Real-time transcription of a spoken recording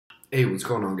Hey, what's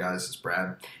going on, guys? It's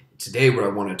Brad. Today, what I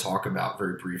want to talk about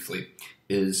very briefly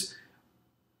is,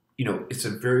 it's a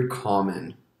very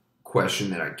common question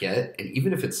that I get. And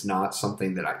even if it's not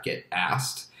something that I get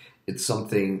asked, it's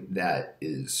something that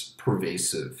is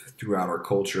pervasive throughout our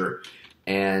culture.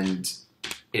 And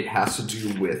it has to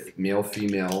do with male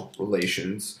female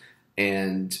relations.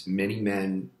 And many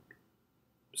men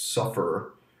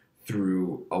suffer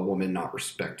through a woman not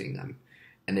respecting them.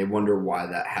 And they wonder why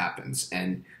that happens.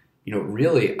 And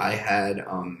really, I had,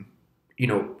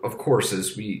 of course,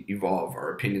 as we evolve,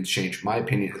 our opinions change. My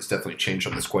opinion has definitely changed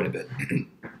on this quite a bit.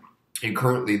 And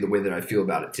currently, the way that I feel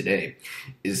about it today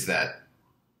is that,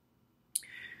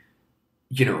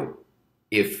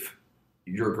 if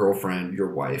your girlfriend, your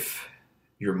wife,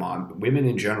 your mom, women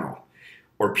in general,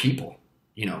 or people,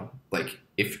 like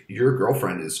if your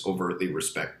girlfriend is overtly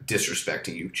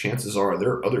disrespecting you, chances are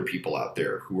there are other people out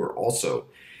there who are also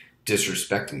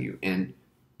disrespecting you. And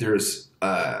there's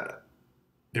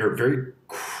there are very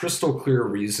crystal clear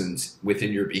reasons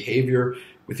within your behavior,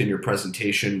 within your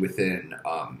presentation, within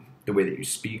the way that you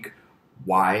speak,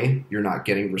 why you're not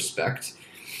getting respect.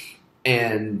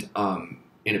 And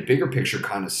in a bigger picture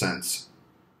kind of sense,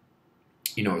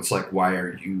 it's like, why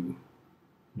are you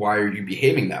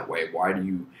behaving that way? Why do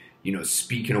you,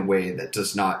 speak in a way that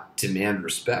does not demand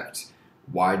respect?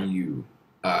 Why do you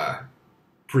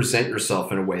present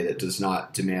yourself in a way that does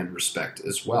not demand respect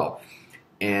as well?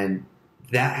 And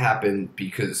that happened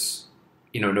because,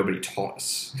 nobody taught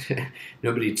us.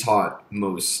 Nobody taught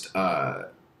most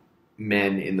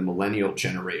men in the millennial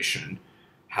generation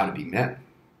how to be men.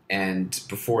 And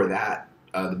before that,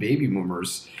 the baby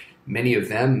boomers, many of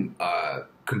them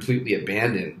completely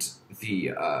abandoned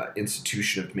the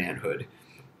institution of manhood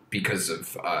because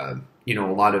of, a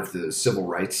lot of the civil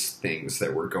rights things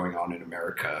that were going on in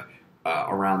America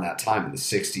around that time in the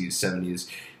 60s, 70s.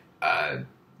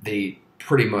 They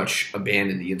pretty much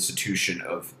abandoned the institution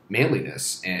of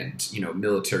manliness and,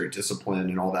 military discipline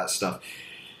and all that stuff.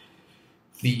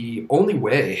 The only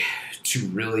way to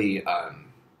really,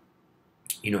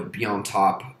 be on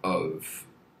top of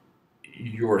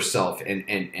yourself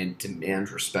and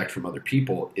demand respect from other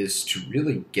people is to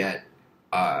really get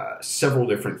several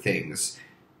different things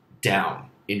down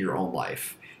in your own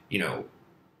life. You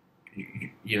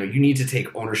need to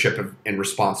take ownership and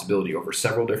responsibility over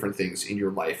several different things in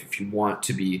your life if you want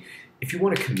to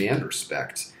command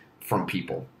respect from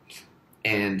people.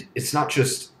 And it's not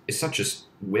just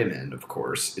women, of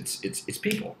course. It's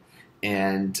people.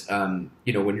 And when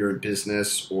you're in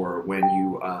business or when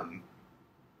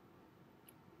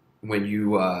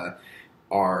you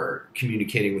are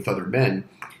communicating with other men,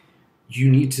 you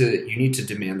need to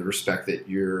demand the respect that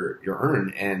you're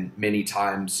earned. And many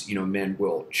times, men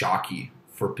will jockey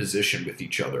for position with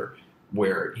each other,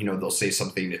 where they'll say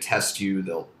something to test you,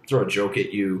 they'll throw a joke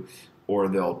at you, or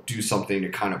they'll do something to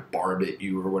kind of barb at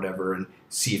you or whatever, and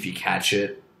see if you catch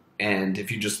it. And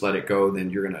if you just let it go,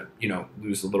 then you're gonna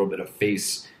lose a little bit of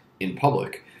face in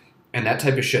public. And that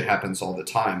type of shit happens all the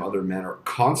time. Other men are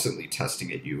constantly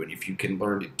testing at you, and if you can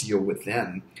learn to deal with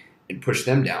them and push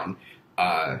them down,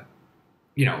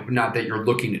 not that you're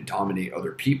looking to dominate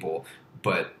other people,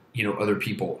 but, other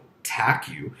people attack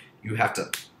you, you have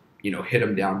to, hit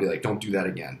them down and be like, don't do that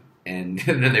again. And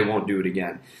then they won't do it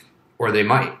again. Or they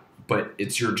might, but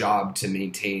it's your job to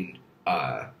maintain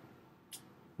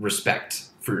respect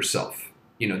for yourself.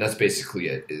 That's basically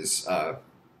it, is,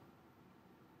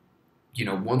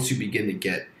 once you begin to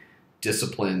get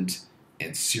disciplined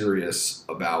and serious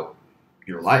about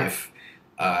your life,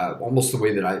 almost the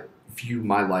way that I view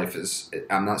my life is,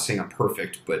 I'm not saying I'm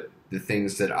perfect, but the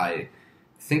things that I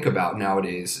think about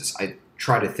nowadays is I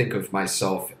try to think of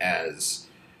myself as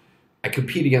I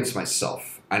compete against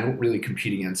myself. I don't really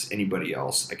compete against anybody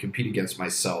else. I compete against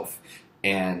myself,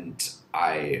 and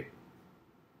I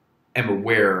am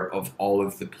aware of all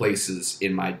of the places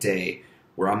in my day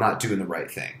where I'm not doing the right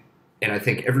thing. And I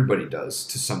think everybody does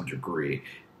to some degree.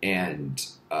 And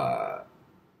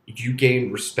you gain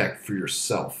respect for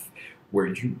yourself where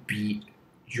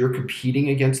you're competing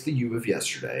against the you of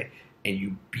yesterday and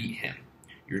you beat him.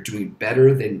 You're doing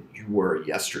better than you were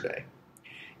yesterday.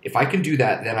 If I can do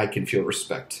that, then I can feel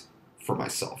respect for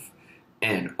myself.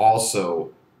 And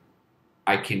also,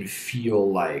 I can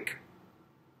feel like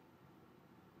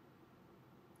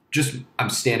I'm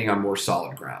standing on more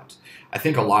solid ground. I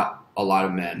think a lot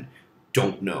of men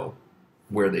don't know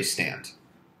where they stand.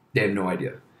 They have no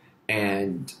idea.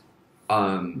 And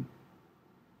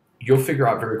you'll figure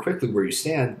out very quickly where you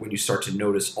stand when you start to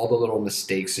notice all the little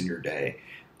mistakes in your day.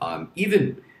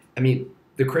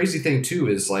 The crazy thing too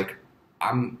is, like,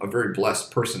 I'm a very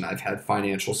blessed person. I've had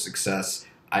financial success.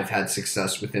 I've had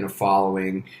success within a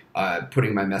following,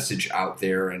 putting my message out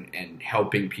there and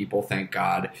helping people, thank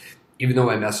God. Even though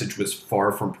my message was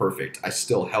far from perfect, I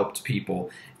still helped people.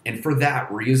 And for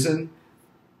that reason,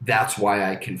 that's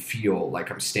why I can feel like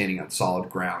I'm standing on solid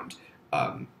ground.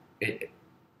 The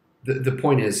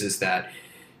point is that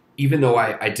even though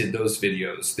I did those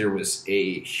videos, there was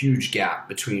a huge gap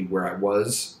between where I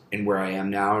was and where I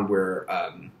am now and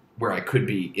where I could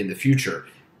be in the future.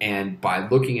 And by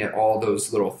looking at all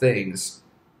those little things,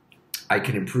 I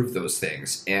can improve those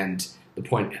things. And the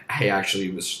point I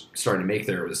actually was starting to make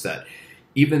there was that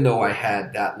even though I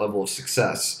had that level of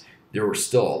success, there were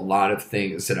still a lot of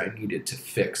things that I needed to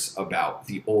fix about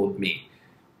the old me.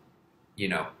 You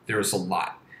know, there was a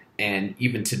lot. And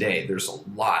even today, there's a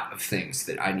lot of things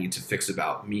that I need to fix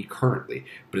about me currently.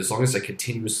 But as long as I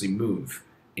continuously move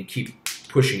and keep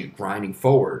pushing and grinding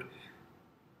forward,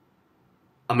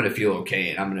 I'm going to feel okay.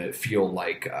 And I'm going to feel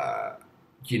like,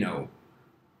 you know,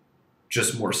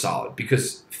 just more solid.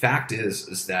 Because fact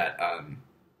is that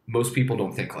most people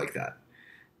don't think like that.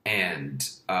 And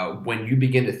when you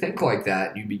begin to think like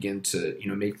that, you begin to, you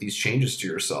know, make these changes to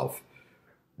yourself.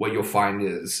 What you'll find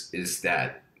is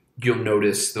that you'll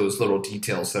notice those little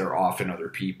details that are off in other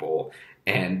people.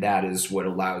 And that is what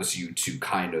allows you to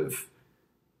kind of,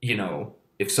 you know,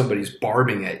 if somebody's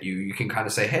barbing at you, you can kind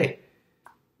of say, hey,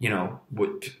 you know,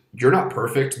 you're not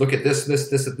perfect. Look at this, this,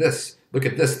 this, and this. Look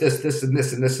at this, this, this, and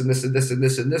this, and this, and this, and this, and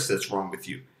this, and this that's wrong with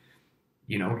you.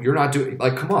 You know, you're not doing,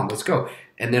 like, come on, let's go.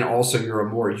 And then also you're a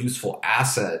more useful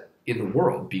asset in the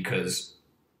world because,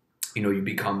 you know, you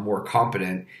become more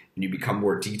competent and you become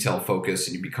more detail focused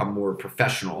and you become more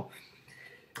professional.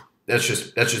 That's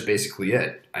just basically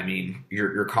it. I mean,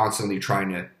 you're constantly trying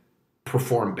to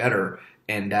perform better,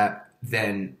 and that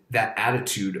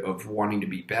attitude of wanting to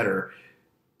be better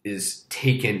is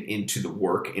taken into the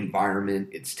work environment.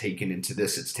 It's taken into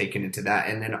this, it's taken into that.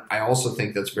 And then I also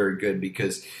think that's very good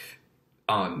because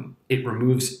it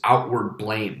removes outward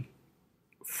blame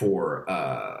for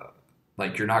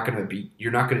like you're not going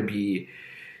to be,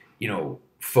 you know,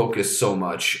 focused so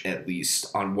much, at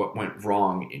least, on what went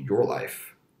wrong in your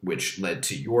life, which led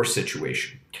to your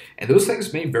situation. And those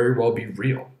things may very well be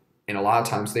real. And a lot of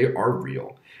times they are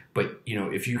real. But, you know,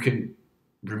 if you can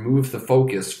remove the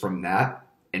focus from that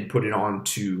and put it on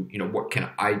to, you know, what can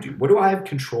I do? What do I have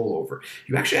control over?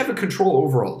 You actually have a control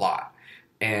over a lot.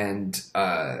 And,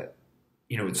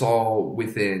 you know, it's all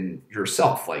within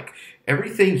yourself. Like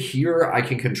everything here I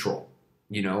can control.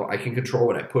 You know, I can control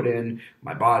what I put in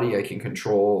my body. I can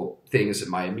control things in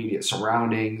my immediate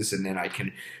surroundings. And then I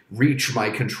can reach my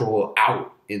control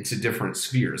out into different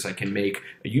spheres. I can make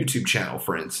a YouTube channel,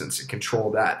 for instance, and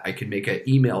control that. I can make an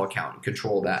email account and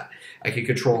control that. I can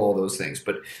control all those things.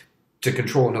 But to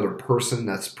control another person,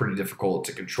 that's pretty difficult.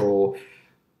 To control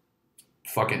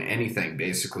fucking anything,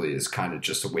 basically, is kind of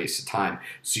just a waste of time.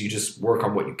 So you just work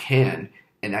on what you can,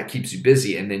 and that keeps you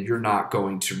busy. And then you're not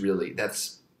going to really,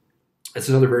 that's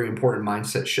another very important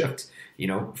mindset shift. You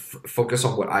know, focus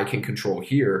on what I can control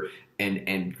here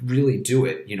and really do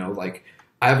it. You know, like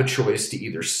I have a choice to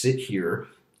either sit here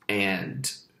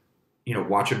and, you know,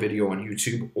 watch a video on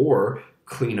YouTube or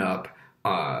clean up,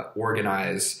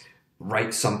 organize,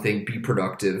 write something, be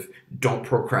productive, don't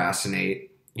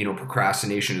procrastinate. You know,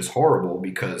 procrastination is horrible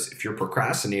because if you're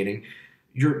procrastinating,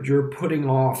 you're putting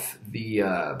off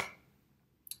the,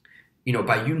 you know,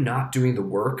 by you not doing the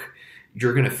work,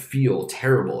 you're going to feel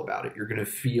terrible about it. You're going to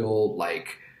feel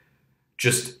like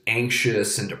just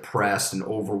anxious and depressed and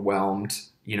overwhelmed,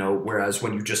 you know, whereas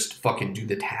when you just fucking do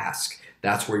the task,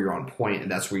 that's where you're on point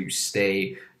and that's where you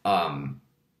stay,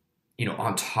 you know,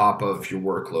 on top of your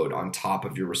workload, on top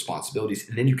of your responsibilities.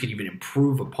 And then you can even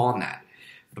improve upon that.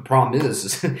 The problem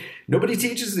is nobody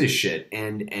teaches this shit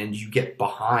and you get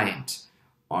behind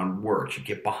on work, you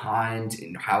get behind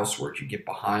in housework, you get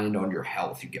behind on your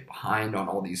health, you get behind on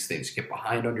all these things, you get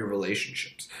behind on your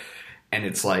relationships. And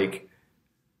it's like,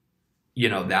 you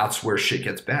know, that's where shit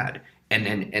gets bad. And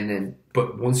then,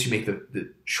 but once you make the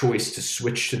choice to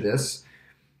switch to this,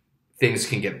 things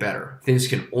can get better. Things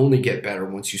can only get better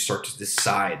once you start to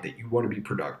decide that you want to be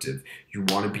productive, you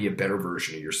want to be a better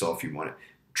version of yourself, you want to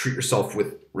treat yourself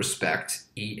with respect,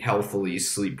 eat healthily,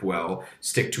 sleep well,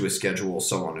 stick to a schedule,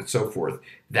 so on and so forth.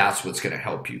 That's what's going to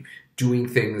help you. Doing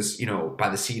things, you know, by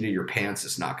the seat of your pants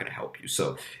is not going to help you.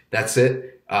 So that's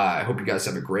it. I hope you guys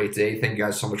have a great day. Thank you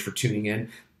guys so much for tuning in.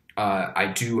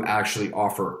 I do actually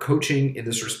offer coaching in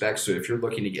this respect. So if you're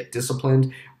looking to get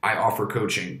disciplined, I offer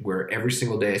coaching where every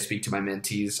single day I speak to my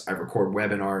mentees, I record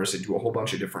webinars, I do a whole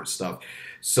bunch of different stuff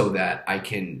so that I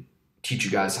can teach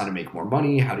you guys how to make more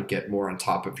money, how to get more on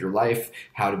top of your life,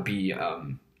 how to be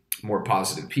more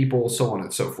positive people, so on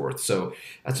and so forth. So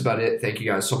that's about it. Thank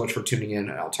you guys so much for tuning in,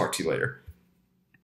 and I'll talk to you later.